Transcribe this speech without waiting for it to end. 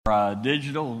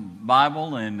Digital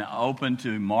Bible and open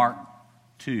to Mark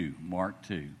 2.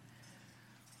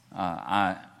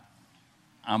 I'm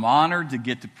honored to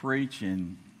get to preach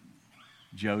in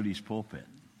Jody's pulpit.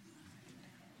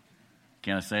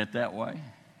 Can I say it that way?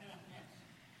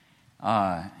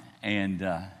 And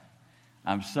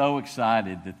I'm so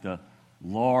excited that the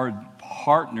Lord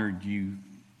partnered you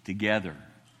together.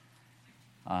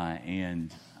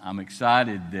 And I'm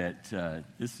excited that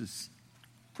this is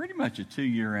pretty much a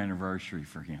 2-year anniversary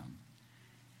for him.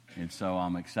 And so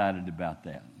I'm excited about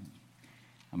that.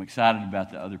 I'm excited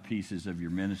about the other pieces of your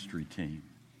ministry team,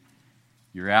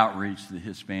 your outreach to the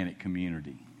Hispanic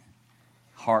community,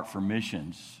 Heart for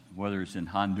Missions, whether it's in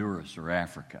Honduras or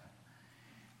Africa.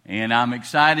 And I'm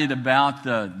excited about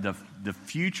the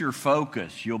future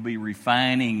focus. You'll be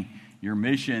refining your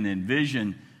mission and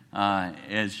vision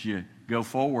as you go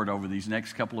forward over these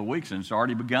next couple of weeks, and it's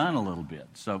already begun a little bit.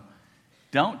 So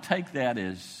don't take that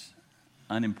as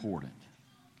unimportant.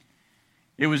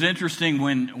 It was interesting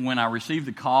when I received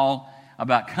the call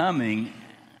about coming,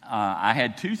 I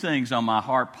had 2 things on my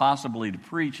heart possibly to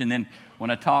preach, and then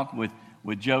when I talked with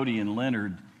Jody and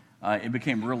Leonard, it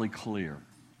became really clear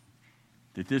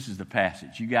that this is the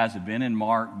passage. You guys have been in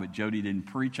Mark, but Jody didn't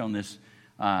preach on this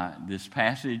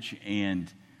passage, and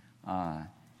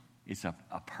it's a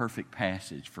perfect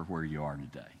passage for where you are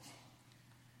today.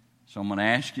 So I'm going to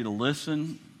ask you to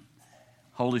listen.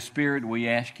 Holy Spirit, we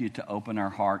ask you to open our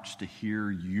hearts to hear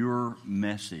your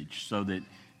message so that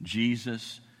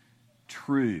Jesus'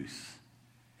 truth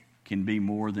can be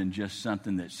more than just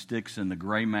something that sticks in the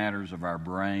gray matters of our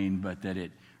brain, but that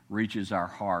it reaches our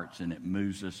hearts and it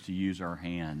moves us to use our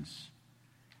hands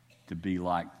to be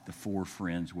like the 4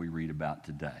 friends we read about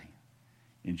today.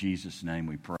 In Jesus' name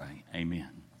we pray.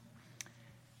 Amen.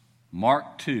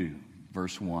 Mark 2.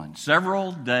 Verse 1,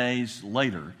 several days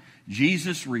later,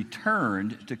 Jesus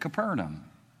returned to Capernaum.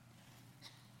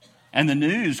 And the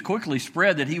news quickly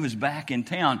spread that he was back in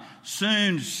town.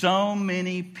 Soon, so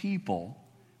many people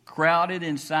crowded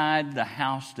inside the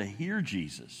house to hear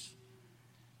Jesus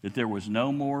that there was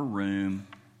no more room,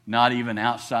 not even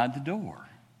outside the door.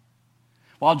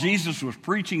 While Jesus was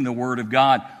preaching the word of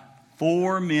God,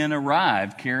 4 men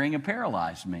arrived carrying a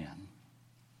paralyzed man.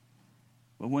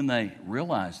 But when they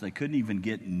realized they couldn't even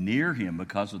get near him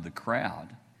because of the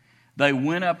crowd, they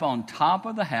went up on top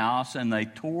of the house and they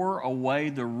tore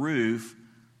away the roof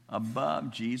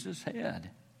above Jesus' head.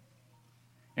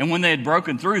 And when they had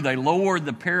broken through, they lowered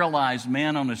the paralyzed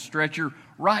man on a stretcher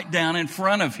right down in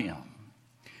front of him.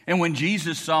 And when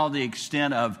Jesus saw the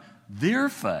extent of their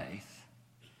faith,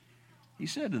 he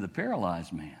said to the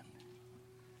paralyzed man,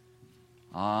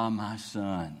 "Ah, my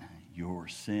son, your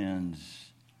sins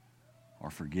are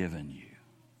forgiven you."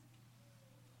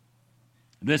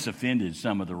 This offended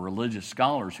some of the religious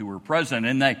scholars who were present,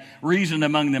 and they reasoned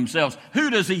among themselves, who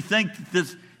does he think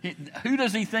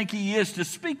he is to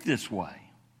speak this way?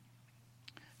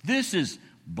 This is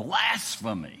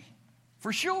blasphemy,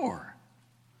 for sure.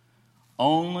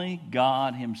 Only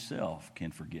God himself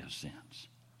can forgive sins.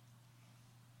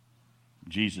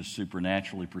 Jesus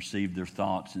supernaturally perceived their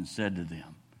thoughts and said to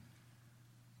them,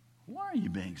 "Why are you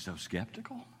being so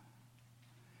skeptical?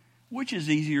 Which is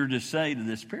easier to say to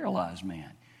this paralyzed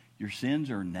man, 'Your sins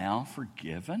are now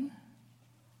forgiven,'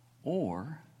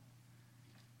 or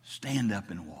 'Stand up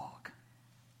and walk'?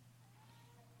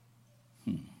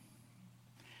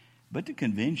 But to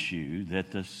convince you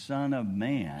that the Son of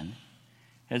Man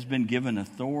has been given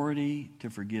authority to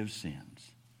forgive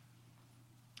sins,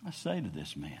 I say to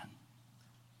this man,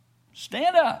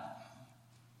 stand up,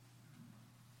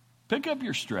 pick up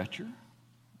your stretcher,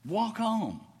 walk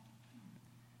home."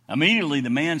 Immediately, the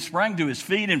man sprang to his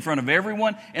feet in front of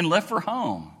everyone and left for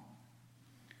home.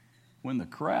 When the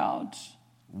crowds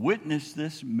witnessed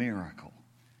this miracle,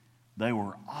 they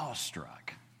were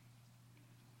awestruck.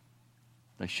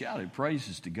 They shouted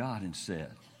praises to God and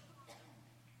said,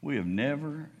 "We have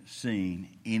never seen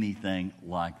anything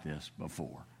like this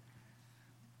before."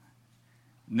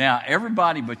 Now,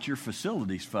 everybody but your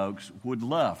facilities folks would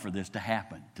love for this to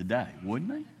happen today, wouldn't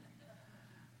they?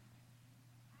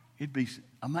 It'd be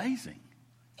amazing.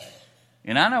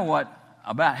 And I know what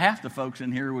about half the folks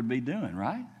in here would be doing,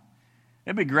 right?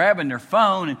 They'd be grabbing their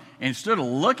phone and instead of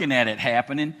looking at it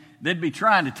happening, they'd be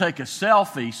trying to take a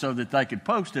selfie so that they could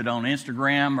post it on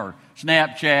Instagram or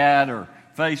Snapchat or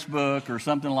Facebook or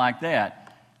something like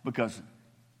that, because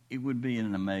it would be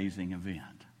an amazing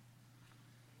event.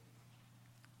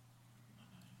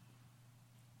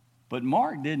 But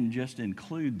Mark didn't just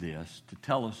include this to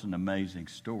tell us an amazing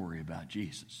story about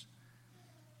Jesus.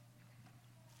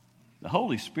 The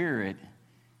Holy Spirit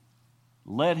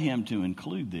led him to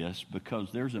include this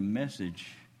because there's a message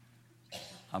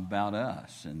about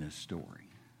us in this story.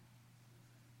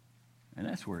 And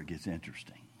that's where it gets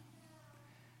interesting.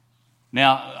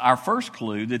 Now, our first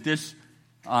clue that this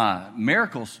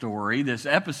miracle story, this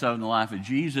episode in the life of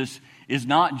Jesus, is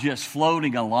not just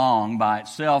floating along by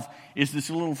itself. It's this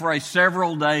little phrase,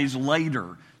 several days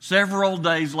later. Several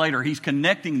days later, he's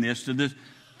connecting this to the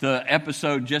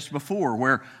episode just before,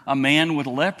 where a man with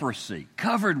leprosy,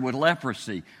 covered with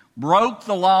leprosy, broke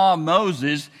the law of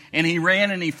Moses, and he ran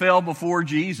and he fell before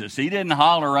Jesus. He didn't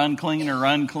holler unclean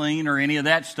or any of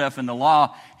that stuff in the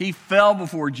law. He fell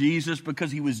before Jesus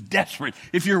because he was desperate.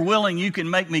 If you're willing, you can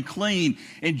make me clean.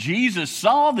 And Jesus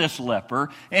saw this leper,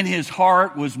 and his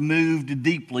heart was moved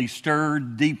deeply,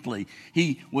 stirred deeply.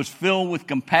 He was filled with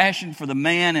compassion for the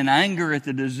man and anger at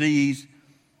the disease.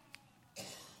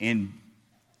 And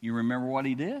you remember what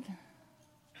he did?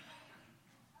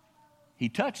 He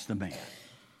touched the man.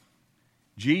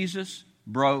 Jesus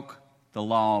broke the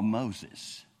law of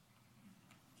Moses,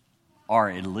 or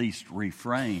at least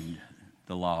reframed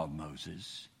the law of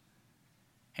Moses,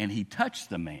 and he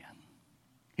touched the man.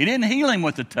 He didn't heal him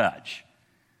with a touch.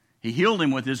 He healed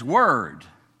him with his word.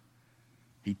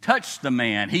 He touched the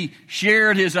man. He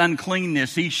shared his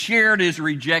uncleanness. He shared his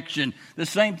rejection. The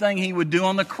same thing he would do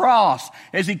on the cross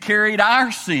as he carried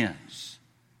our sins.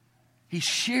 He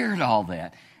shared all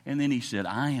that. And then he said,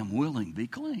 I am willing, be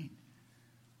clean.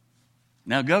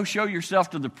 Now go show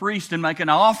yourself to the priest and make an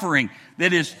offering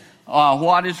that is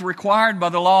what is required by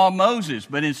the law of Moses.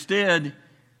 But instead,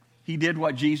 he did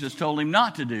what Jesus told him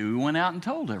not to do. He went out and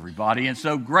told everybody. And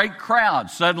so great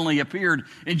crowds suddenly appeared.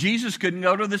 And Jesus couldn't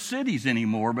go to the cities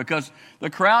anymore because the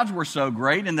crowds were so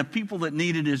great and the people that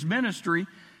needed his ministry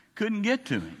couldn't get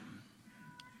to him.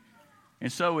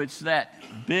 And so it's that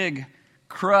big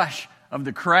crush of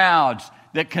the crowds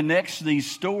that connects these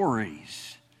stories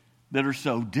that are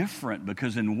so different,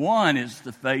 because in one it's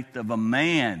the faith of a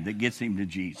man that gets him to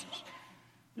Jesus.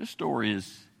 This story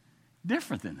is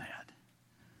different than that.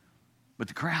 But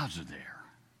the crowds are there.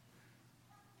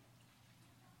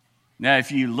 Now,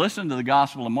 if you listen to the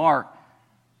Gospel of Mark,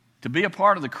 to be a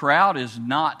part of the crowd is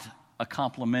not a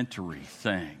complimentary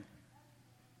thing.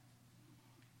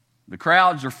 The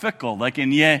crowds are fickle. They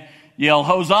can yell,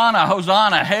 Hosanna,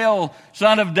 Hosanna, hail,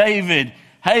 Son of David,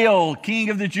 hail, King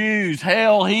of the Jews,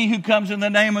 hail, he who comes in the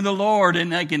name of the Lord.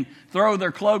 And they can throw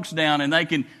their cloaks down, and they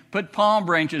can put palm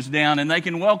branches down, and they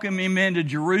can welcome him into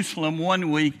Jerusalem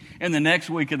one week, and the next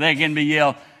week they can be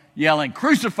yelling,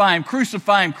 crucify him,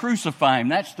 crucify him, crucify him.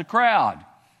 That's the crowd.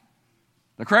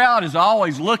 The crowd is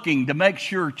always looking to make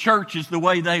sure church is the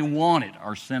way they want it,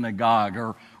 or synagogue,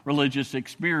 or religious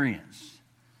experience.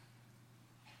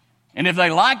 And if they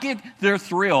like it, they're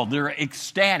thrilled. They're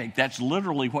ecstatic. That's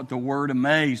literally what the word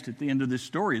amazed at the end of this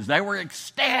story is. They were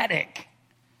ecstatic.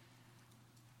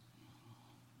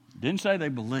 Didn't say they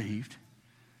believed.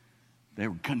 They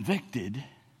were convicted.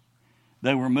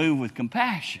 They were moved with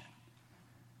compassion.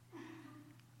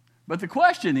 But the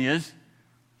question is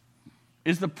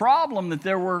the problem that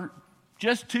there were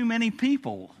just too many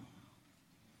people?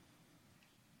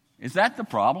 Is that the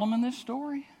problem in this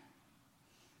story?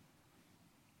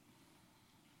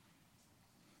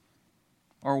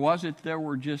 Or was it there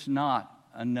were just not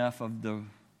enough of the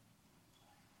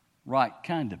right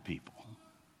kind of people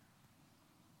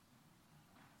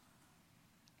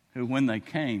who, when they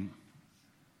came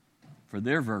for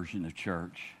their version of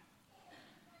church,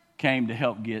 came to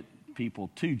help get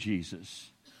people to Jesus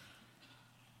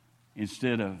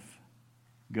instead of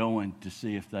going to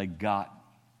see if they got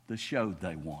the show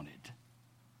they wanted?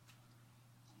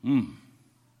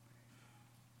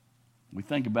 We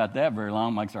think about that very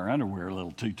long, makes our underwear a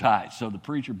little too tight, so the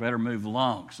preacher better move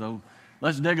along. So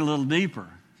let's dig a little deeper.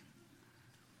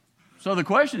 So the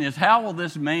question is, how will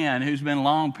this man who's been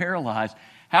long paralyzed,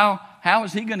 how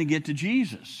is he going to get to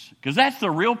Jesus? Because that's the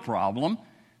real problem.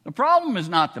 The problem is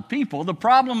not the people. The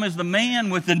problem is the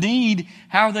man with the need.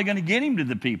 How are they going to get him to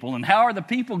the people? And how are the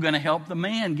people going to help the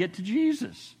man get to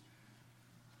Jesus?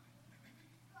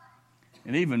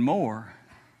 And even more,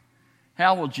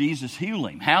 how will Jesus heal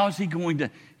him? How is he going to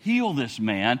heal this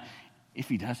man if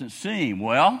he doesn't see him?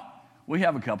 Well, we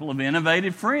have a couple of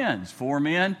innovative friends. 4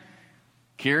 men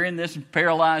carrying this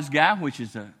paralyzed guy, which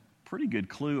is a pretty good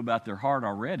clue about their heart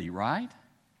already, right?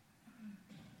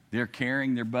 They're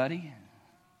carrying their buddy,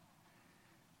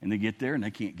 and they get there and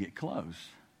they can't get close.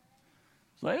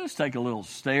 So they just take a little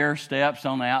steps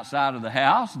on the outside of the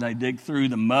house, and they dig through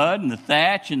the mud and the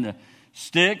thatch and the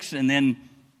sticks, and then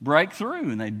break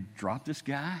through, and they drop this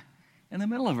guy in the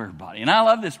middle of everybody. And I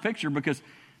love this picture because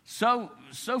So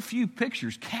few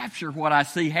pictures capture what I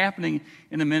see happening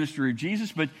in the ministry of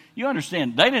Jesus. But you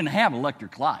understand, they didn't have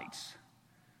electric lights.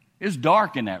 It was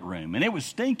dark in that room, and it was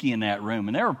stinky in that room,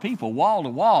 and there were people wall to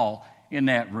wall in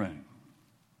that room.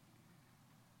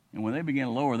 And when they began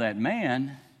to lower that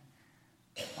man,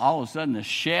 all of a sudden the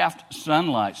shaft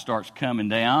sunlight starts coming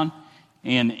down,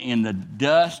 and the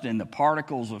dust and the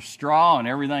particles of straw and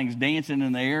everything's dancing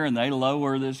in the air, and they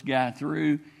lower this guy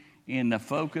through, and the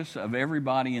focus of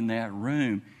everybody in that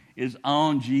room is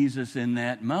on Jesus in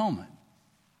that moment.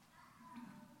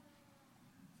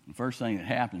 The first thing that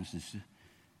happens is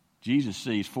Jesus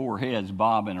sees 4 heads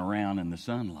bobbing around in the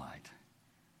sunlight.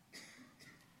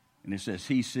 And it says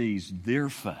he sees their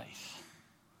faith,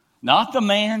 not the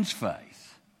man's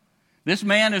faith. This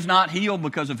man is not healed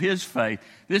because of his faith.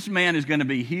 This man is going to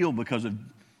be healed because of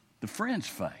the friend's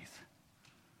faith,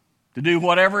 to do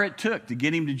whatever it took to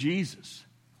get him to Jesus.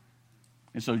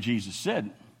 And so Jesus said,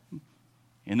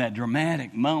 in that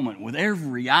dramatic moment, with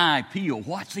every eye peeled,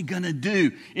 what's he going to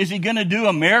do? Is he going to do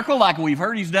a miracle like we've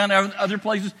heard he's done other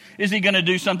places? Is he going to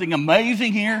do something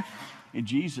amazing here? And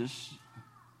Jesus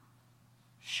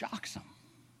shocks him.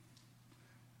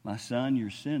 My son, your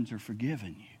sins are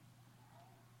forgiven you.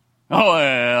 Oh,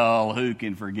 well, who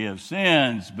can forgive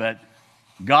sins but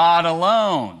God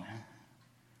alone?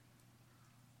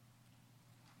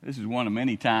 This is one of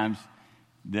many times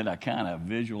that I kind of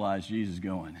visualize Jesus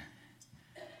going,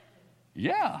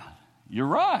 yeah, you're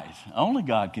right. Only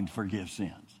God can forgive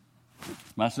sins.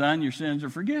 My son, your sins are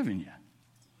forgiven you.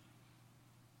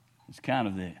 It's kind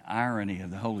of the irony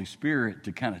of the Holy Spirit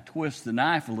to kind of twist the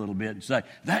knife a little bit and say,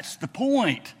 that's the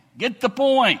point. Get the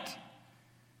point.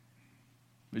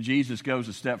 But Jesus goes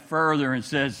a step further and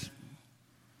says,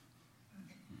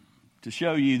 to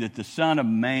show you that the Son of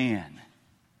Man,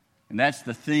 and that's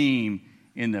the theme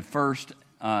in the first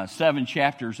 7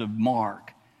 chapters of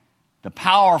Mark, the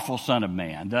powerful Son of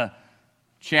Man. The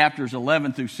chapters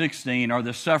 11 through 16 are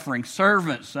the suffering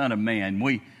servant Son of Man.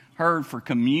 We heard for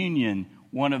communion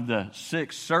one of the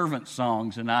 6 servant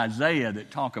songs in Isaiah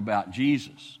that talk about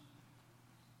Jesus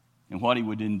and what he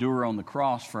would endure on the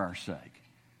cross for our sake.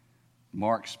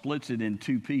 Mark splits it in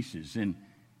 2 pieces, and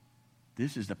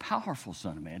this is the powerful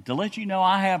Son of Man. To let you know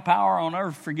I have power on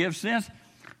earth to forgive sins,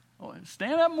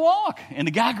 stand up and walk. And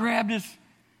the guy grabbed his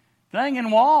thing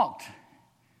and walked.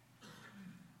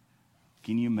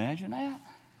 Can you imagine that?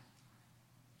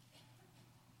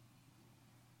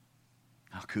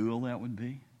 How cool that would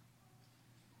be.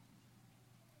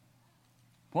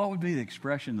 What would be the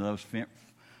expression of those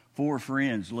 4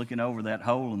 friends looking over that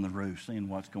hole in the roof, seeing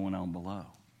what's going on below?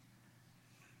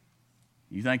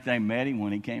 You think they met him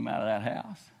when he came out of that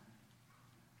house?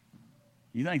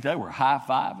 You think they were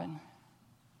high-fiving,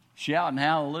 shouting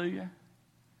hallelujah?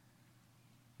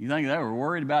 You think they were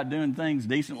worried about doing things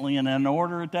decently and in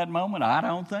order at that moment? I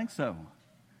don't think so.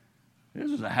 This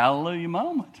is a hallelujah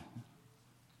moment.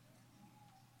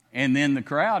 And then the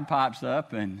crowd pops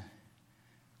up and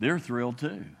they're thrilled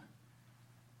too.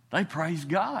 They praise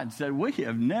God and said, we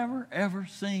have never, ever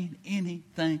seen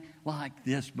anything like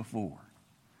this before.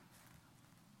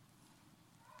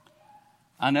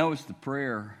 I know it's the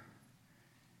prayer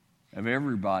of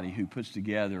everybody who puts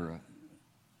together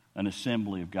an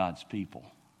assembly of God's people.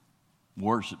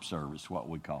 Worship service, what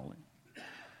we call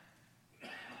it.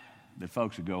 That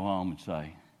folks would go home and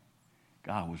say,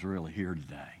 God was really here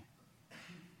today.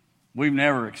 We've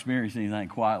never experienced anything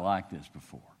quite like this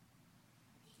before.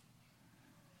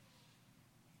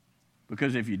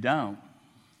 Because if you don't,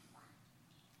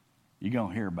 you're going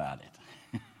to hear about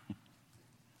it.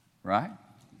 Right?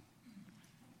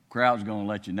 Crowd's going to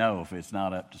let you know if it's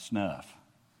not up to snuff,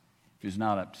 if it's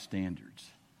not up to standards.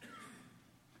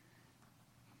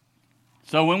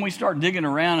 So when we start digging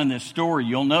around in this story,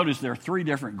 you'll notice there are 3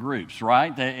 different groups,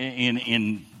 right?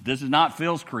 This is not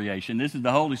Phil's creation. This is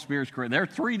the Holy Spirit's creation. There are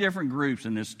 3 different groups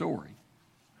in this story.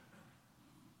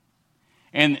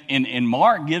 And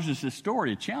Mark gives us this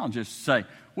story to challenge us to say,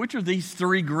 which of these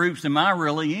 3 groups am I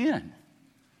really in?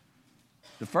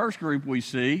 The first group we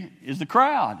see is the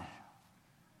crowd.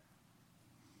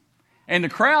 And the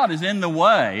crowd is in the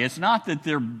way. It's not that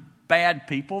they're bad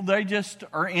people. They just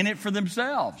are in it for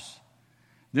themselves.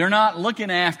 They're not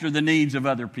looking after the needs of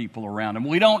other people around them.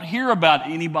 We don't hear about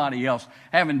anybody else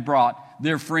having brought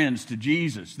their friends to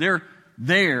Jesus. They're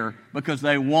there because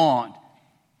they want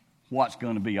what's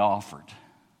going to be offered.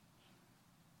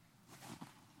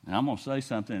 And I'm going to say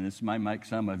something, this may make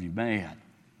some of you mad.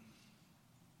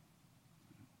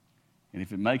 And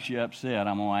if it makes you upset,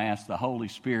 I'm going to ask the Holy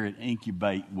Spirit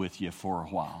incubate with you for a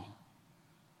while.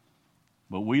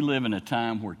 But we live in a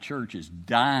time where church is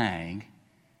dying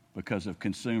because of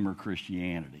consumer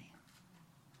Christianity?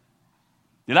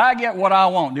 Did I get what I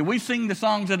want? Did we sing the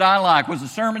songs that I like? Was the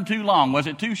sermon too long? Was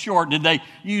it too short? Did they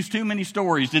use too many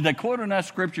stories? Did they quote enough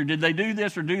scripture? Did they do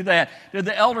this or do that? Did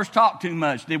the elders talk too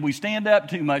much? Did we stand up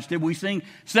too much? Did we sing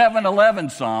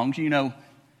 7-11 songs,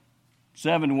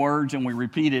 7 words and we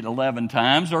repeat it 11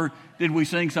 times? Or did we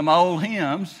sing some old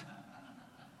hymns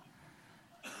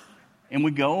and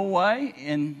we go away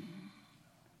and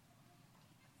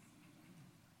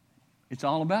it's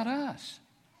all about us?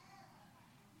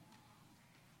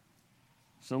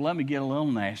 So let me get a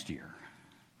little nastier.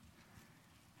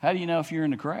 How do you know if you're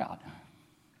in the crowd?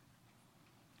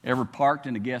 Ever parked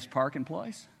in a guest parking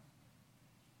place?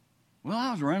 Well,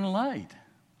 I was running late.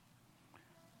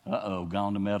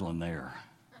 Gone to meddling there.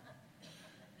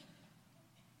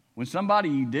 When somebody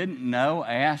you didn't know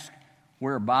asked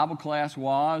where a Bible class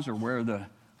was or where the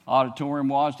auditorium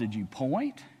was, did you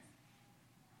point?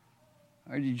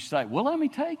 Or did you say, well, let me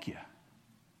take you?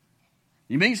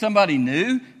 You meet somebody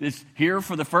new that's here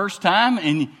for the first time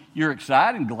and you're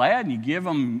excited and glad and you give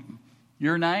them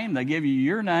your name, they give you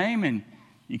your name, and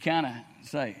you kind of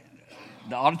say,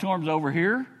 the auditorium's over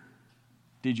here.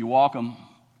 Did you walk them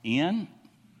in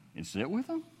and sit with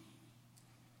them?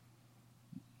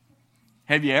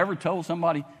 Have you ever told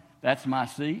somebody, that's my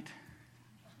seat?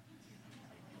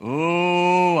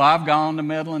 Oh, I've gone to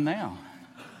meddling now.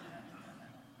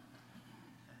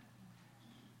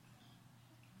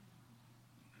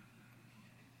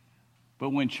 But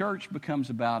when church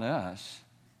becomes about us,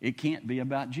 it can't be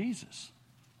about Jesus.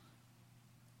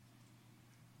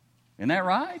 Isn't that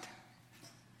right?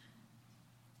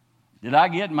 Did I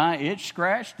get my itch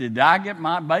scratched? Did I get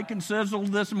my bacon sizzled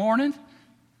this morning?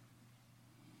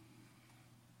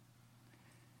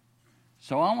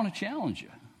 So I want to challenge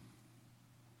you.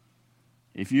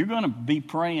 If you're going to be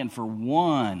praying for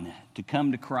one to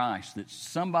come to Christ, that's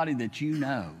somebody that you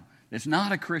know, that's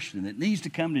not a Christian, that needs to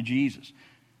come to Jesus,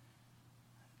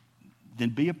 then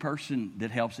be a person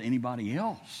that helps anybody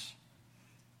else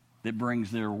that brings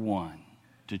their one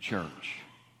to church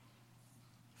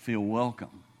feel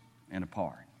welcome and a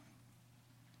part.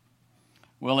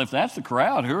 Well, if that's the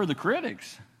crowd, who are the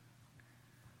critics?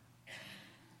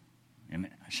 And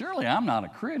surely I'm not a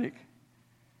critic.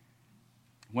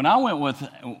 When I went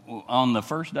on the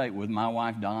first date with my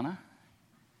wife, Donna,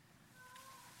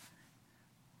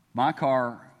 my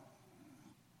car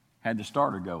had the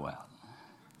starter go out.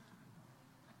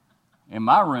 And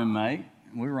my roommate,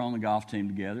 we were on the golf team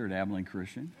together at Abilene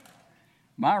Christian.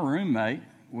 My roommate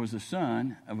was the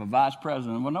son of a vice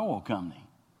president of an oil company.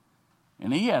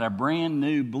 And he had a brand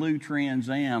new blue Trans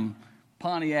Am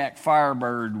Pontiac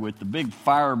Firebird with the big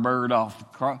Firebird off the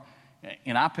car.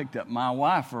 And I picked up my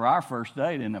wife for our first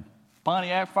date in a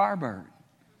Pontiac Firebird.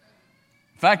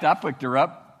 In fact, I picked her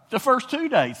up the first 2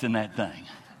 dates in that thing.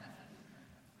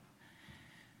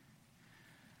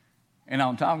 And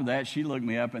on top of that, she looked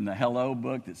me up in the Hello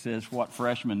book that says what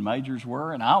freshman majors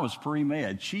were, and I was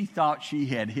pre-med. She thought she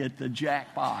had hit the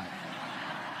jackpot.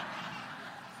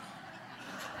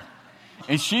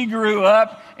 And she grew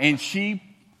up, and she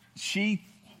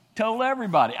told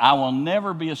everybody, I will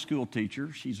never be a school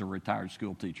teacher. She's a retired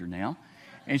school teacher now.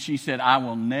 And she said, I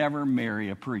will never marry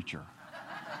a preacher.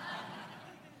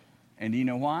 And do you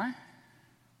know why?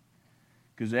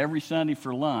 Because every Sunday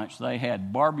for lunch, they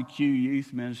had barbecue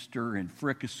youth minister and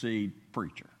fricasseed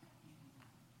preacher.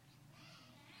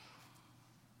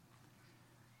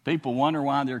 People wonder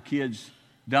why their kids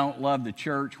don't love the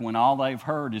church when all they've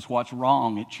heard is what's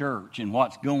wrong at church and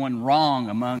what's going wrong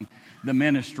among the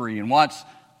ministry and what's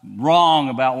wrong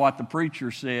about what the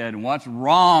preacher said and what's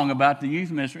wrong about the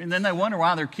youth ministry. And then they wonder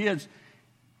why their kids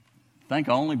think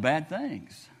only bad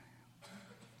things.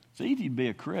 It's easy to be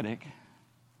a critic,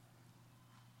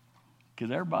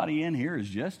 because everybody in here is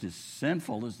just as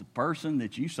sinful as the person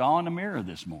that you saw in the mirror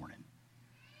this morning.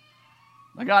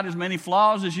 They got as many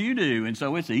flaws as you do, and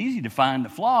so it's easy to find the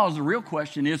flaws. The real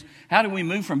question is, how do we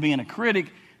move from being a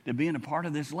critic to being a part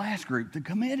of this last group, the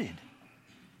committed?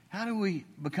 How do we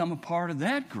become a part of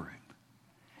that group?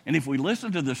 And if we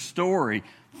listen to the story,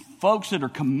 folks that are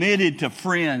committed to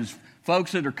friends,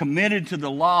 folks that are committed to the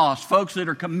lost, folks that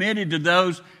are committed to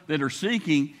those that are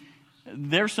seeking,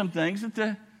 there's some things that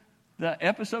the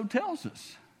episode tells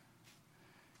us.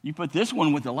 You put this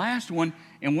one with the last one,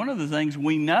 and one of the things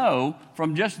we know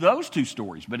from just those two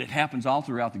stories, but it happens all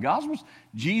throughout the Gospels,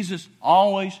 Jesus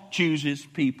always chooses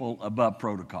people above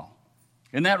protocol.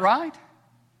 Isn't that right?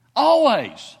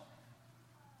 Always.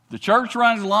 The church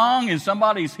runs along and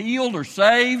somebody's healed or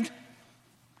saved.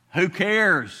 Who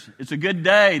cares? It's a good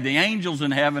day. The angels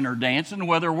in heaven are dancing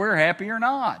whether we're happy or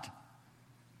not.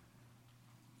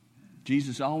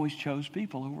 Jesus always chose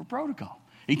people who were protocol.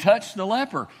 He touched the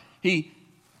leper. He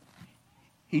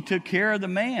took care of the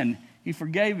man. He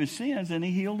forgave his sins, and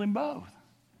he healed them both.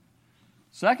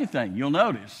 Second thing you'll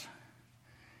notice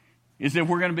is that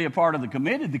we're going to be a part of the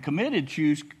committed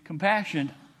choose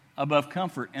compassion above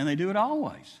comfort, and they do it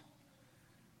always.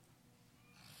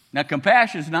 Now,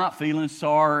 compassion is not feeling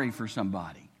sorry for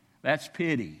somebody. That's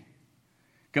pity.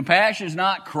 Compassion is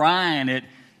not crying at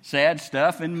sad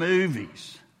stuff in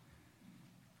movies.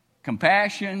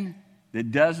 Compassion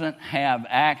that doesn't have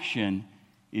action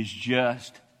is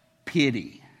just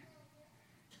pity.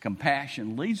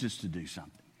 Compassion leads us to do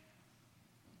something.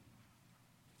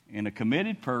 And a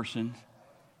committed person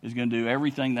is going to do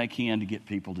everything they can to get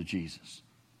people to Jesus,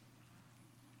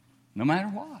 no matter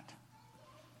what.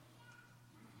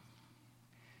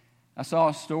 I saw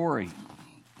a story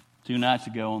 2 nights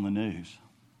ago on the news.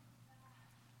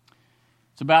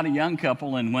 It's about a young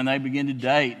couple, and when they begin to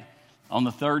date, on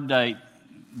the third date,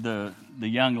 the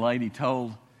young lady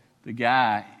told the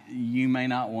guy, "You may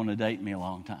not want to date me a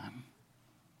long time.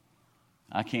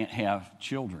 I can't have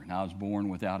children. I was born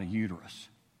without a uterus."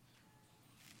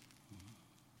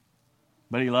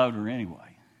 But he loved her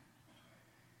anyway.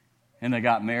 And they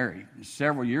got married.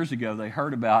 Several years ago, they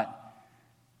heard about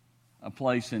a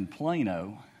place in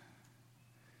Plano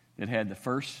that had the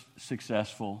first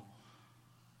successful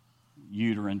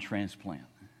uterine transplant.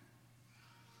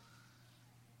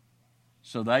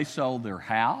 So they sold their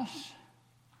house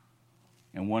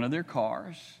and one of their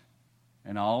cars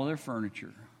and all of their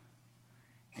furniture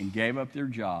and gave up their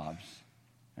jobs,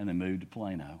 and they moved to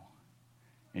Plano.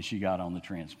 And she got on the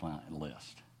transplant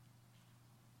list.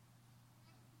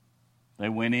 They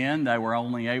went in. They were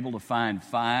only able to find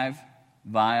 5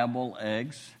 viable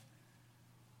eggs,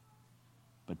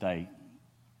 but they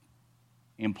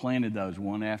implanted those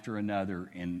one after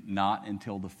another, and not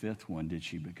until the 5th one did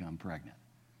she become pregnant.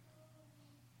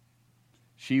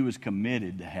 She was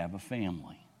committed to have a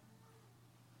family.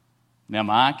 Now,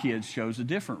 my kids chose a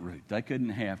different route. They couldn't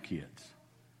have kids.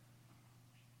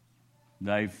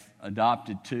 They've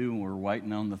adopted 2, and we're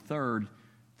waiting on the 3rd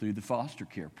through the foster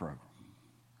care program.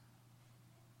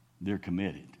 They're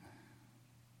committed.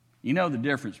 You know the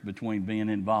difference between being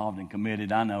involved and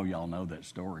committed. I know y'all know that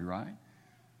story, right?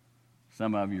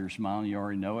 Some of you are smiling. You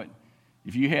already know it.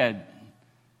 If you had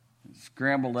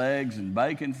scrambled eggs and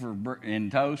bacon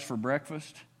and toast for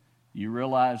breakfast, you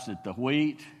realize that the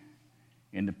wheat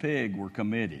and the pig were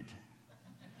committed.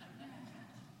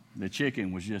 The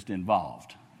chicken was just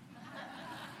involved.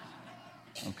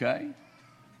 Okay?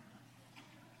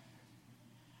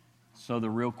 So the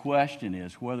real question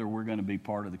is whether we're going to be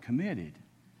part of the committed.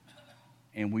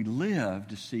 And we live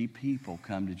to see people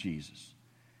come to Jesus.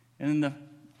 And then the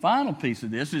final piece of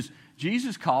this is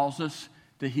Jesus calls us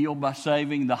to heal by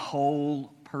saving the whole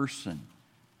person.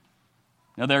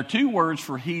 Now, there are 2 words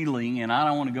for healing, and I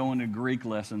don't want to go into a Greek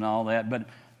lesson and all that, but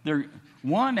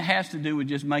one has to do with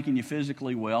just making you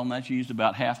physically well, and that's used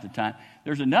about half the time.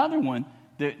 There's another one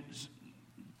that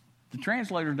the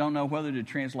translators don't know whether to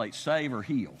translate save or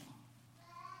heal.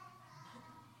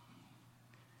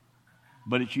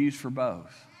 But it's used for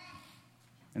both.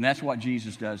 And that's what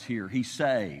Jesus does here. He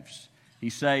saves. He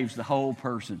saves the whole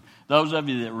person. Those of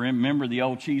you that remember the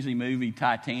old cheesy movie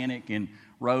Titanic and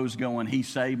Rose going, "He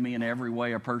saved me in every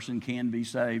way a person can be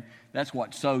saved," that's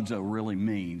what sozo really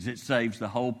means. It saves the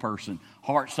whole person,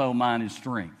 heart, soul, mind, and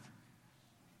strength.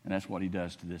 And that's what he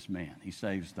does to this man. He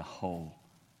saves the whole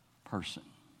person.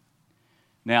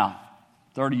 Now,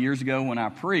 30 years ago when I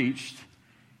preached,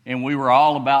 and we were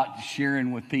all about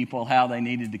sharing with people how they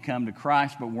needed to come to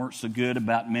Christ but weren't so good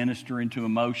about ministering to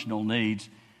emotional needs,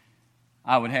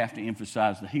 I would have to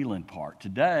emphasize the healing part.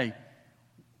 Today,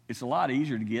 it's a lot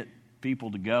easier to get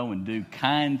people to go and do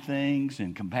kind things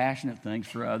and compassionate things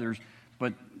for others,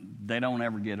 but they don't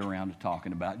ever get around to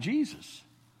talking about Jesus.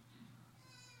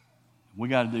 We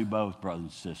got to do both, brothers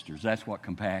and sisters. That's what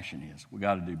compassion is. We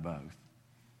got to do both.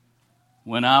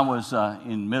 When I was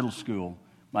in middle school,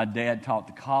 my dad taught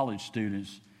the college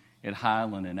students at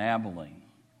Highland and Abilene.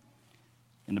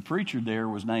 And the preacher there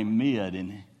was named Mid,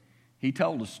 and he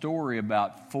told a story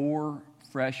about 4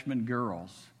 freshman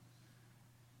girls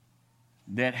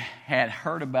that had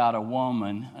heard about a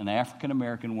woman, an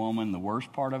African-American woman in the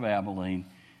worst part of Abilene,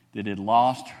 that had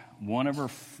lost one of her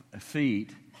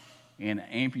feet and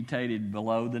amputated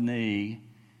below the knee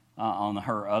on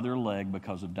her other leg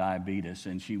because of diabetes.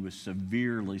 And she was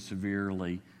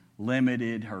severely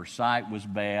limited. Her sight was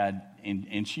bad,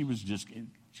 and she was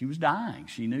dying.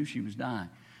 She knew she was dying.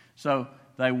 So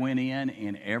they went in,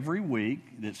 and every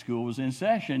week that school was in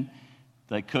session,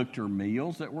 they cooked her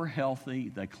meals that were healthy.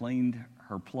 They cleaned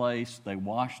her place, they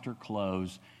washed her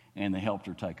clothes, and they helped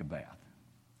her take a bath.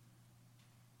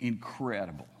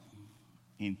 Incredible.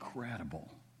 Incredible.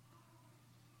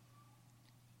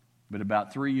 But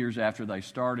about 3 years after they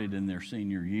started in their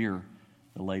senior year,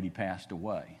 the lady passed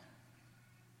away.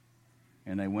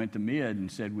 And they went to Mid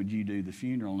and said, would you do the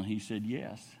funeral? And he said,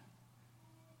 yes.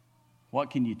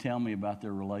 What can you tell me about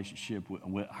their relationship,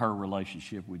 her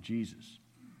relationship with Jesus?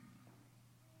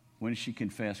 When did she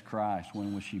confess Christ?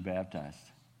 When was she baptized?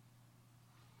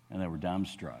 And they were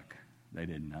dumbstruck. They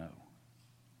didn't know.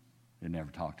 They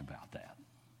never talked about that.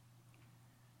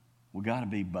 We got to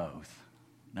be both.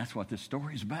 That's what this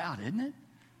story is about, isn't it?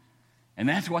 And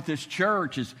that's what this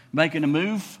church is making a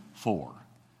move for.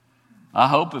 I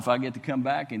hope if I get to come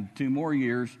back in 2 more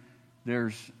years,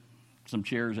 there's some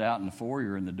chairs out in the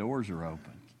foyer and the doors are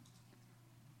open.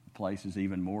 The place is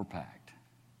even more packed.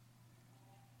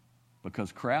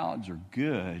 Because crowds are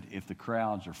good if the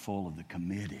crowds are full of the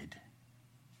committed.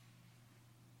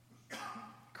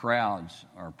 Crowds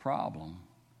are a problem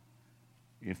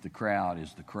if the crowd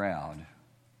is the crowd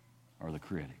or the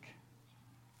critic.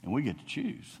 And we get to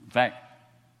choose. In fact,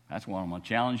 that's what I'm going to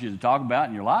challenge you to talk about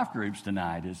in your life groups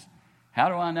tonight is, how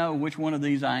do I know which one of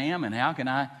these I am, and how can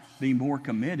I be more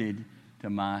committed to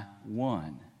my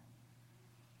one?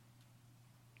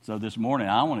 So this morning,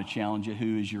 I want to challenge you,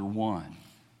 who is your one?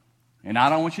 And I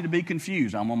don't want you to be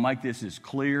confused. I'm going to make this as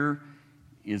clear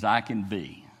as I can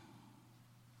be.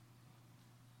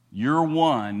 Your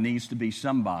one needs to be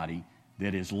somebody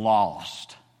that is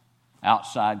lost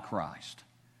outside Christ,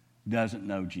 doesn't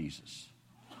know Jesus.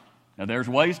 Now, there's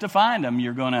ways to find them.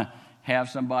 You're going to have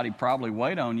somebody probably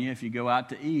wait on you if you go out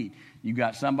to eat. You've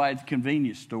got somebody at the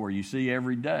convenience store you see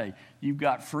every day. You've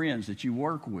got friends that you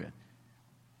work with.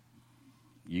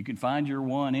 You can find your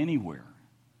one anywhere.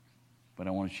 But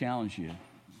I want to challenge you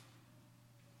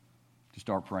to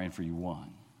start praying for your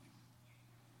one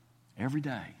every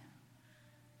day.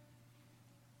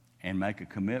 And make a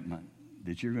commitment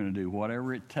that you're going to do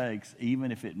whatever it takes,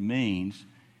 even if it means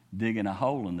digging a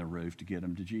hole in the roof to get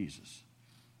them to Jesus.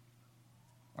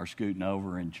 Or scooting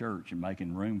over in church and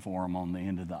making room for them on the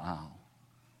end of the aisle.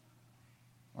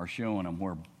 Or showing them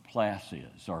where class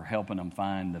is. Or helping them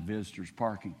find the visitor's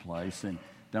parking place. And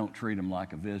don't treat them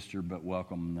like a visitor, but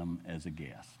welcome them as a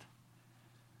guest.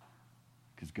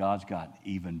 Because God's got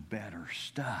even better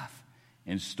stuff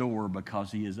in store,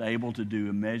 because He is able to do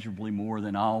immeasurably more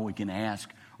than all we can ask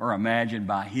or imagine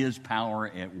by His power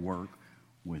at work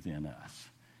within us.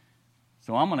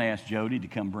 So I'm going to ask Jody to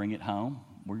come bring it home.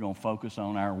 We're going to focus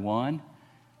on our one.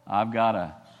 I've got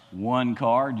a one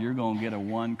card. You're going to get a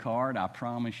one card. I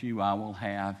promise you I will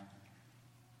have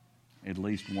at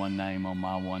least one name on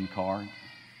my one card.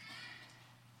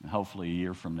 And hopefully a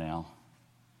year from now,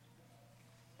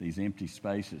 these empty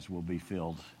spaces will be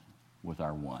filled with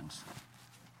our ones.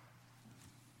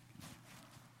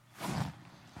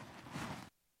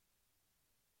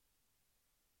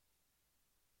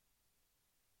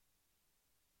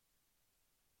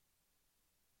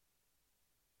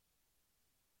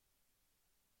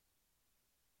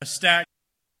 A stack.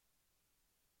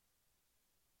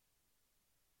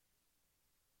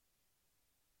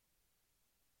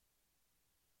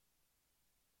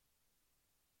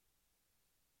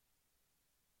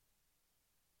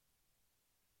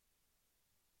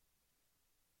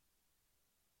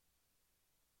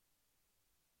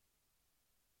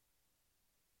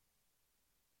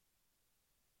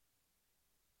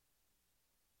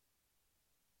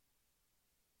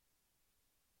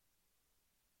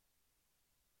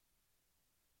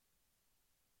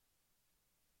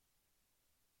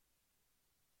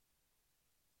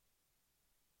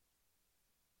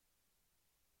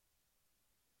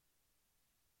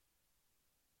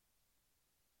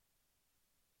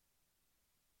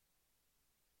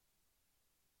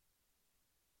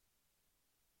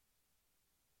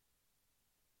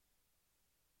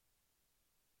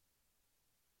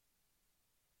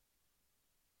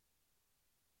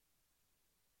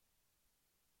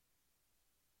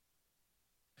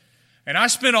 And I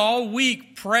spent all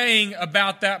week praying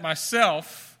about that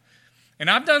myself.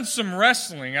 And I've done some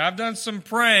wrestling, I've done some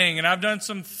praying, and I've done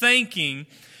some thinking.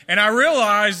 And I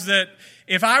realized that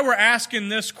if I were asking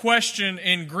this question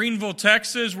in Greenville,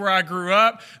 Texas, where I grew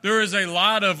up, there is a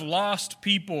lot of lost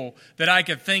people that I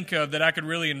could think of that I could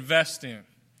really invest in.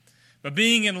 But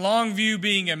being in Longview,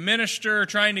 being a minister,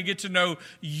 trying to get to know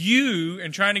you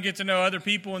and trying to get to know other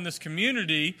people in this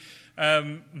community,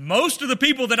 most of the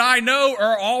people that I know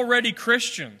are already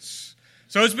Christians.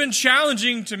 So it's been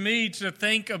challenging to me to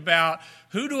think about,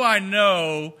 who do I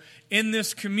know in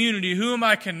this community? Who am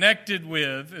I connected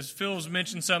with, as Phil's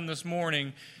mentioned some this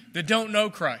morning, that don't know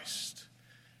Christ?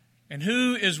 And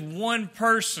who is one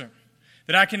person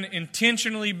that I can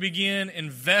intentionally begin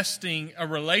investing a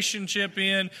relationship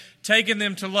in, taking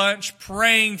them to lunch,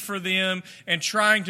 praying for them, and trying